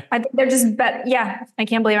Colts. Yeah, I think they're just bet. Yeah, I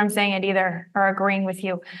can't believe I'm saying it either or agreeing with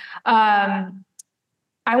you. I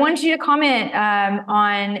want you to comment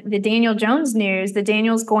on the Daniel Jones news. The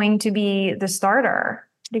Daniel's going to be the starter.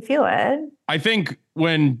 Do you feel it? I think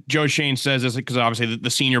when Joe Shane says this, because obviously the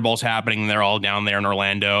Senior Bowl's happening, and they're all down there in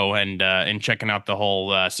Orlando and checking out the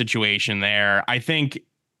whole situation there. I think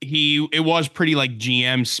it was pretty like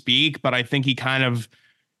GM speak, but I think he kind of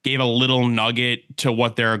gave a little nugget to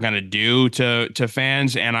what they're going to do to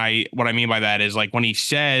fans. And what I mean by that is like when he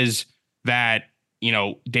says that,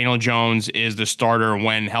 Daniel Jones is the starter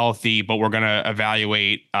when healthy, but we're going to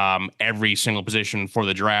evaluate every single position for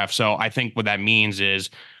the draft. So I think what that means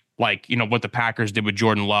is like, what the Packers did with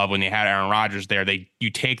Jordan Love when they had Aaron Rodgers there.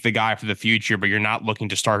 You take the guy for the future, but you're not looking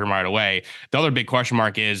to start him right away. The other big question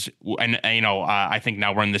mark is, I think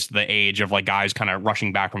now we're in the age of like guys kind of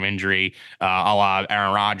rushing back from injury, a la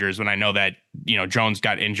Aaron Rodgers. When I know that, Jones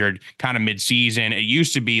got injured kind of midseason. It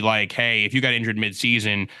used to be like, hey, if you got injured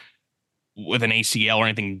midseason with an ACL or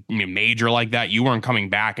anything major like that, you weren't coming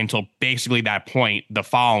back until basically that point the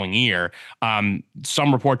following year.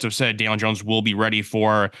 Some reports have said Daniel Jones will be ready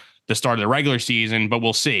for the start of the regular season, but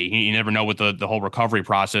we'll see. You never know with the whole recovery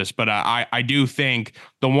process. But I do think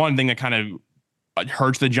the one thing that kind of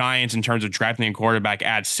hurts the Giants in terms of drafting a quarterback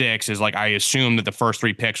at 6 is like I assume that the first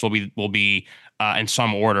 3 picks will be in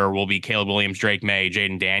some order will be Caleb Williams, Drake May,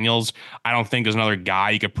 Jaden Daniels. I don't think there's another guy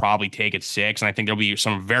you could probably take at 6. And I think there'll be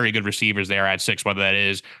some very good receivers there at 6, whether that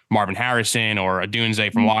is Marvin Harrison or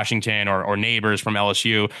Adunze from Washington or Neighbors from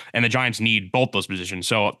LSU. And the Giants need both those positions.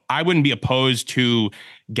 So I wouldn't be opposed to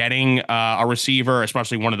getting a receiver,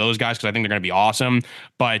 especially one of those guys, because I think they're going to be awesome.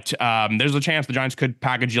 But there's a chance the Giants could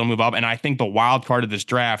package deal, move up. And I think the wild card of this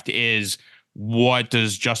draft is, what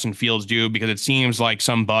does Justin Fields do? Because it seems like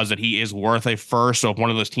some buzz that he is worth a first. So if one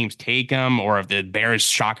of those teams take him, or if the Bears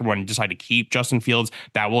shock everyone and decide to keep Justin Fields,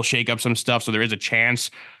 that will shake up some stuff. So there is a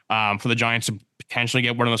chance for the Giants to potentially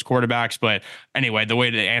get one of those quarterbacks. But anyway, the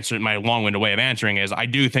way to answer my long-winded way of answering is I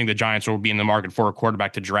do think the Giants will be in the market for a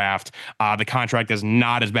quarterback to draft. The contract is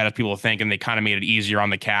not as bad as people think, and they kind of made it easier on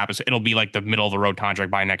the cap. It'll be like the middle of the road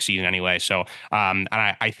contract by next season anyway. So and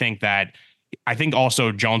I think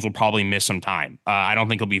also Jones will probably miss some time. I don't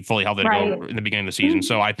think he'll be fully healthy to go in the beginning of the season.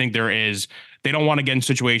 So I think they don't want to get in a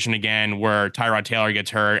situation again where Tyrod Taylor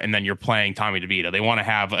gets hurt and then you're playing Tommy DeVito. They want to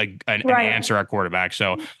have an answer at quarterback.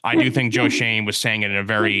 So I do think Joe Shane was saying it in a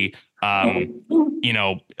very, not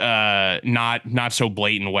so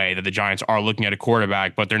blatant way that the Giants are looking at a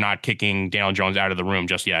quarterback, but they're not kicking Daniel Jones out of the room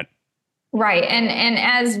just yet. Right. And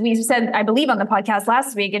as we said, I believe on the podcast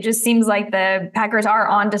last week, it just seems like the Packers are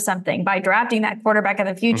onto something by drafting that quarterback of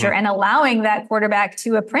the future and allowing that quarterback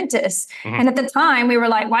to apprentice. And at the time we were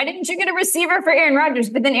like, why didn't you get a receiver for Aaron Rodgers?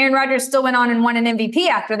 But then Aaron Rodgers still went on and won an MVP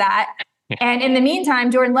after that. And in the meantime,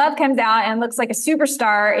 Jordan Love comes out and looks like a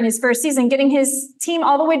superstar in his first season, getting his team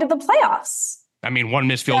all the way to the playoffs. I mean, one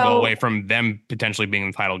missed field goal away from them potentially being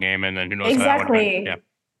in the title game. And then who knows how that would have been. Yeah.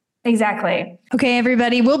 Exactly. Okay,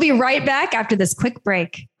 everybody, we'll be right back after this quick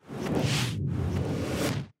break.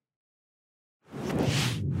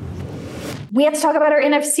 We have to talk about our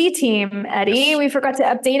NFC team, Eddie. Yes. We forgot to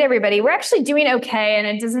update everybody. We're actually doing okay, and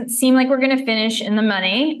it doesn't seem like we're going to finish in the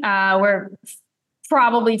money. We're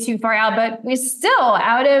probably too far out, but we're still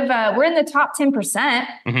we're in the top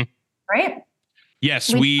 10%, right?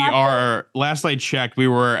 Yes, we are. Last I checked, we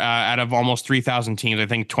were out of almost 3,000 teams. I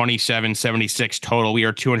think 2,776 total. We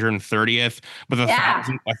are 230th with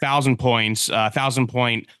 1,000 points,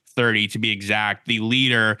 1,000.30 to be exact. The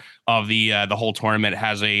leader of the whole tournament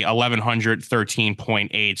has a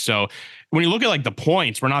 1,113.8. So when you look at like the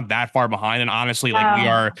points, we're not that far behind. And honestly, like we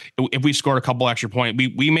are, if we scored a couple extra points,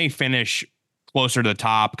 we may finish closer to the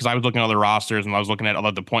top, because I was looking at other rosters and I was looking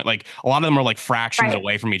at the point, like a lot of them are like fractions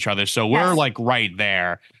away from each other. So we're like right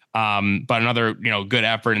there. But another, good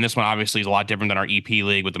effort. And this one obviously is a lot different than our EP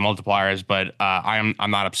league with the multipliers, but I'm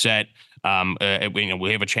not upset.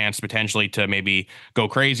 We have a chance potentially to maybe go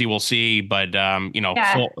crazy. We'll see, but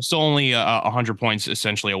still only 100 points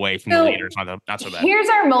essentially away from the leaders. Not so bad. Here's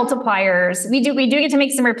our multipliers. We do get to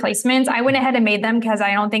make some replacements. I went ahead and made them because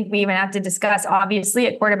I don't think we even have to discuss. Obviously,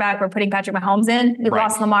 at quarterback, we're putting Patrick Mahomes in. We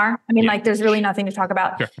lost Lamar. I mean, there's really nothing to talk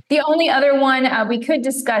about. Sure. The only other one we could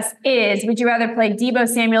discuss is: would you rather play Deebo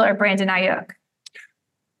Samuel or Brandon Ayuk?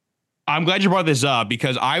 I'm glad you brought this up,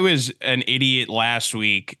 because I was an idiot last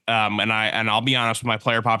week, and I'll be honest with my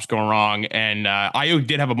player props going wrong. And Ayuk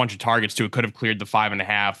did have a bunch of targets too. It could have cleared the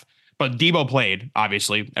 5.5, but Deebo played.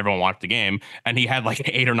 Obviously, everyone watched the game, and he had like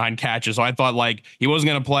 8 or 9 catches. So I thought like he wasn't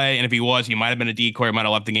going to play, and if he was, he might have been a decoy. He might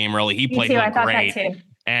have left the game early. He played great. That too.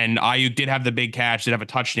 And Ayuk did have the big catch, did have a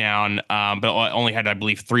touchdown, but only had, I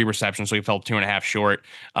believe, 3 receptions, so he fell 2.5 short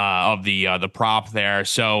of the prop there.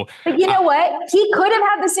 So, but you know what? He could have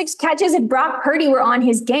had the 6 catches if Brock Purdy were on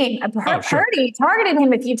his game. Purdy targeted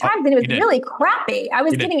him a few times, and it was really crappy. I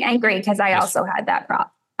was getting angry because I also had that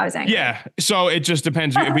prop. I was angry. Yeah. So it just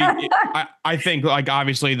depends. I think like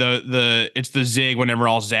obviously it's the zig whenever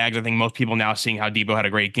all zags. I think most people now seeing how Deebo had a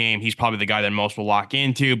great game, he's probably the guy that most will lock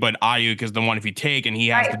into, but Ayuk is the one if you take, and he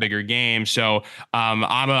has the bigger game. So I'm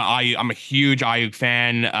a huge Ayuk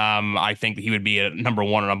fan. I think that he would be a number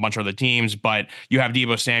 1 on a bunch of other teams, but you have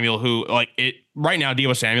Deebo Samuel who right now,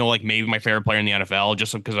 Deebo Samuel, like maybe my favorite player in the NFL,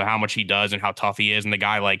 just because of how much he does and how tough he is. And the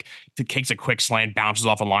guy like takes a quick slant, bounces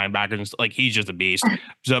off a linebacker, and like he's just a beast.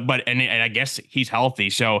 So, but I guess he's healthy,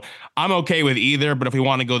 so I'm okay with either. But if we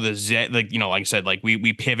want to go like I said, like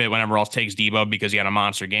we pivot whenever else takes Deebo because he had a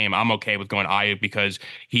monster game. I'm okay with going Ayuk because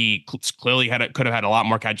he clearly could have had a lot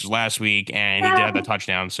more catches last week, and he did have the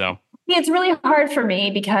touchdown. So it's really hard for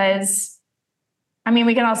me because, I mean,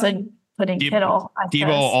 we can also putting Kittle.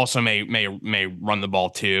 Deebo also may run the ball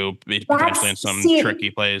too, potentially in some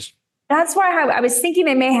tricky plays. That's why I was thinking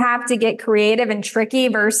they may have to get creative and tricky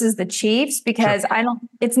versus the Chiefs, because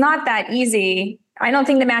it's not that easy. I don't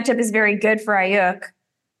think the matchup is very good for Ayuk.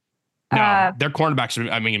 No, their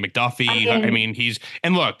cornerbacks. I mean, McDuffie.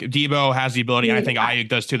 Look, Deebo has the ability. I think Ayuk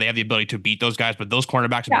does too. They have the ability to beat those guys, but those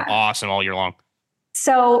cornerbacks have been awesome all year long.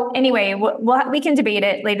 So anyway, we can debate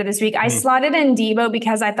it later this week. I slotted in Deebo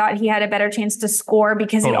because I thought he had a better chance to score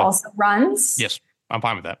because he also runs. Yes, I'm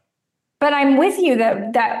fine with that. But I'm with you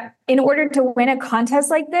that in order to win a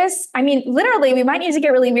contest like this, I mean, literally, we might need to get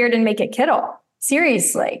really weird and make it Kittle.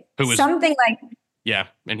 Seriously. Something like... Yeah,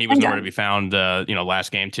 and he was nowhere to be found,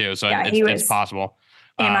 last game too. So it's possible.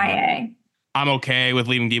 MIA. I'm okay with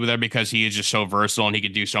leaving Deebo there because he is just so versatile and he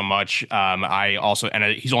could do so much. He's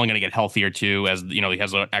only going to get healthier too, as he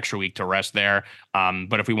has an extra week to rest there.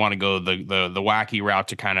 But if we want to go the wacky route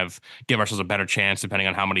to kind of give ourselves a better chance, depending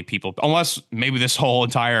on how many people, unless maybe this whole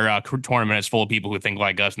entire tournament is full of people who think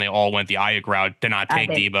like us and they all went the Ayuk route, did not take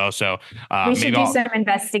Deebo. So we should do some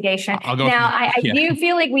investigation. I do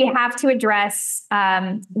feel like we have to address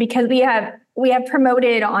because we have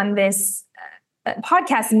promoted on this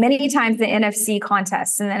podcast many times the NFC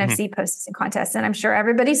contests and the NFC postseason contests. And I'm sure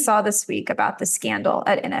everybody saw this week about the scandal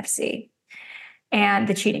at NFC and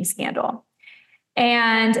the cheating scandal.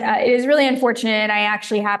 And it is really unfortunate. I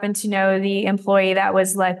actually happen to know the employee that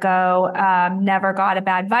was let go, never got a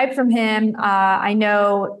bad vibe from him. I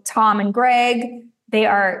know Tom and Greg They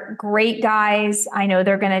are great guys. I know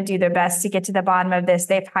they're going to do their best to get to the bottom of this.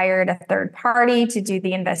 They've hired a third party to do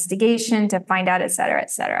the investigation, to find out, et cetera, et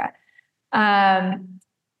cetera.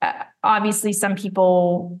 Obviously, some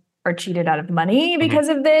people are cheated out of money because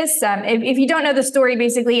of this. If you don't know the story,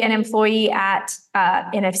 basically an employee at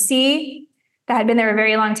NFC that had been there a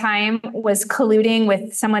very long time was colluding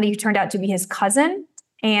with somebody who turned out to be his cousin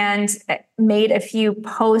and made a few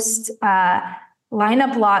post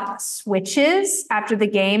lineup lock switches after the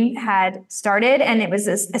game had started. And it was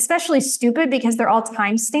especially stupid because they're all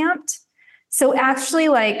time stamped. So actually,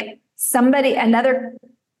 like, another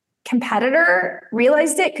competitor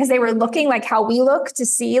realized it because they were looking like how we look to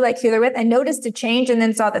see like who they're with and noticed a change and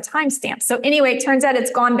then saw the timestamp. So anyway, it turns out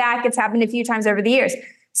it's gone back. It's happened a few times over the years.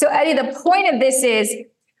 So Eddie, the point of this is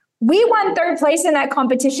we won third place in that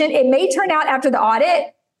competition. It may turn out after the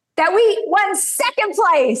audit that we won second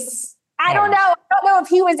place. I don't know. I don't know if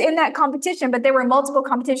he was in that competition, but there were multiple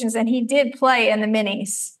competitions and he did play in the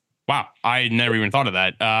minis. Wow. I never even thought of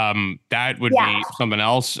that. That would be something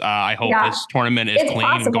else. I hope this tournament is clean.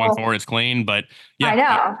 Possible. Going forward, it's clean, but I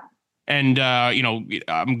know. And,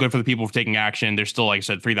 I'm good for the people for taking action. There's still, like I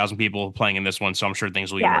said, 3,000 people playing in this one. So I'm sure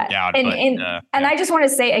things will get worked out. And I just want to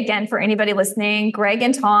say again, for anybody listening, Greg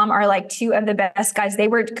and Tom are like two of the best guys. They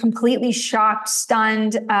were completely shocked,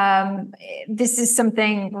 stunned. This is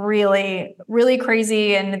something really, really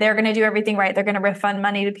crazy. And they're going to do everything right. They're going to refund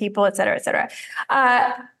money to people, et cetera, et cetera.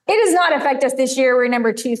 It does not affect us this year. We're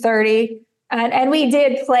number 230. And we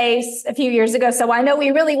did place a few years ago. So I know we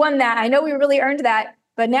really won that. I know we really earned that.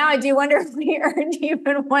 But now I do wonder if we earned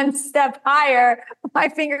even one step higher. My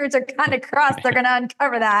fingers are kind of crossed. They're going to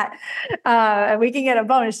uncover that. And we can get a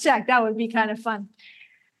bonus check. That would be kind of fun.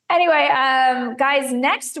 Anyway, guys,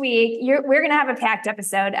 next week, we're going to have a packed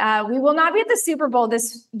episode. We will not be at the Super Bowl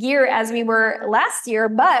this year as we were last year,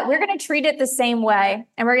 but we're going to treat it the same way.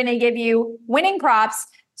 And we're going to give you winning props.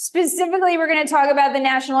 Specifically, we're going to talk about the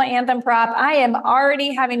national anthem prop. I am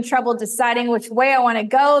already having trouble deciding which way I want to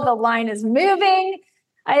go. The line is moving.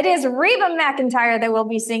 It is Reba McEntire that will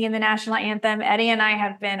be singing the national anthem. Eddie and I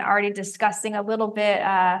have been already discussing a little bit.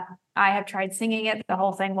 I have tried singing it, the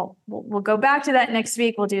whole thing. We'll go back to that next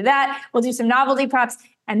week. We'll do that. We'll do some novelty props.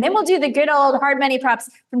 And then we'll do the good old hard money props.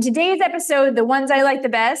 From today's episode, the ones I like the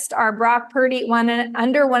best are Brock Purdy,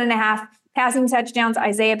 under 1.5 passing touchdowns,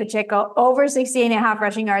 Isaiah Pacheco, over 68.5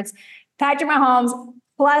 rushing yards, Patrick Mahomes,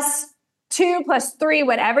 +2, +3,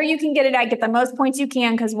 whatever you can get it at. Get the most points you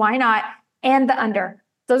can, because why not? And the under.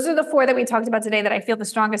 Those are the 4 that we talked about today that I feel the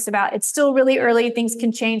strongest about. It's still really early. Things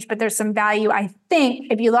can change, but there's some value. I think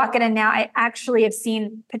if you lock it in now, I actually have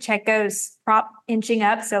seen Pacheco's prop inching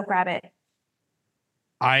up, so grab it.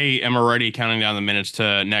 I am already counting down the minutes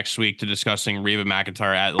to next week to discussing Reba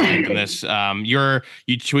McEntire at length in this. You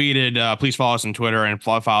tweeted, please follow us on Twitter and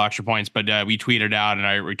follow Extra Points, but we tweeted out and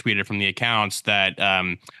I retweeted from the accounts that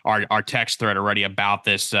our text thread already about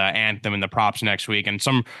this anthem and the props next week. And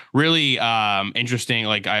some really interesting,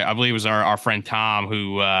 like I believe it was our friend Tom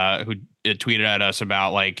who tweeted at us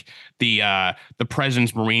about like the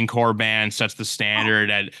President's Marine Corps band sets the standard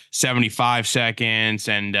at 75 seconds,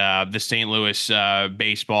 and the St. Louis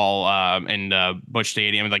baseball and Busch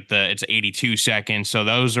Stadium, like it's 82 seconds. So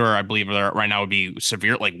those are, I believe, right now would be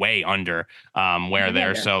severe, like way under where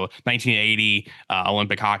there. So 1980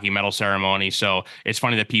 Olympic hockey medal ceremony. So it's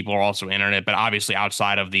funny that people are also entering it, but obviously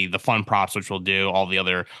outside of the fun props, which we'll do, all the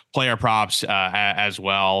other player props as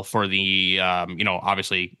well for the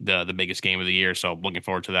obviously the biggest game of the year. So looking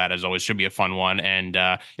forward to that as always. Should be a fun one. And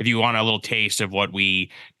if you want a little taste of what we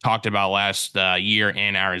talked about last year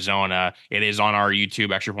in Arizona, it is on our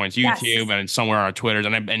YouTube, Extra Points YouTube, and it's somewhere on our Twitters.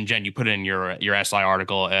 And Jen, you put it in your SI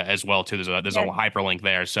article as well too. There's a hyperlink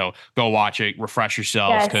there, so go watch it, refresh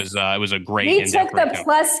yourselves, because it was a great. We took the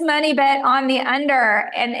plus money bet on the under,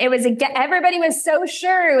 and it was everybody was so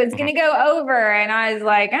sure it was going to go over, and I was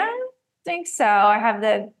like, I don't think so. I have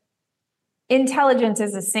the intelligence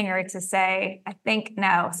as a singer to say, I think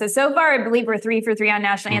no. So far, I believe we're 3 for 3 on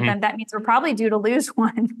national anthem. That means we're probably due to lose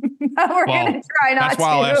one. But we're going to try not to. That's why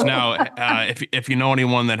I'll ask now, if you know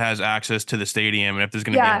anyone that has access to the stadium, and if there's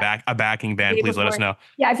going to be a backing band, please let us know.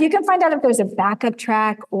 Yeah, if you can find out if there's a backup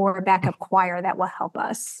track or a backup choir, that will help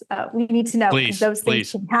us. We need to know, because those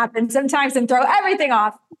things can happen sometimes and throw everything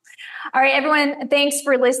off. All right, everyone, thanks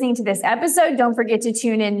for listening to this episode. Don't forget to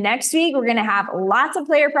tune in next week. We're going to have lots of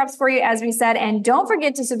player props for you, as we said. And don't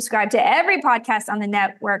forget to subscribe to every podcast on the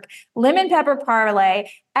network: Lemon Pepper Parlay,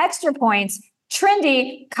 Extra Points,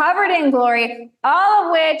 Trendy, Covered in Glory, all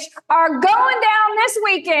of which are going down this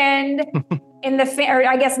weekend or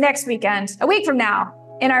I guess next weekend, a week from now,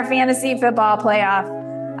 in our fantasy football playoff.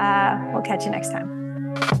 We'll catch you next time.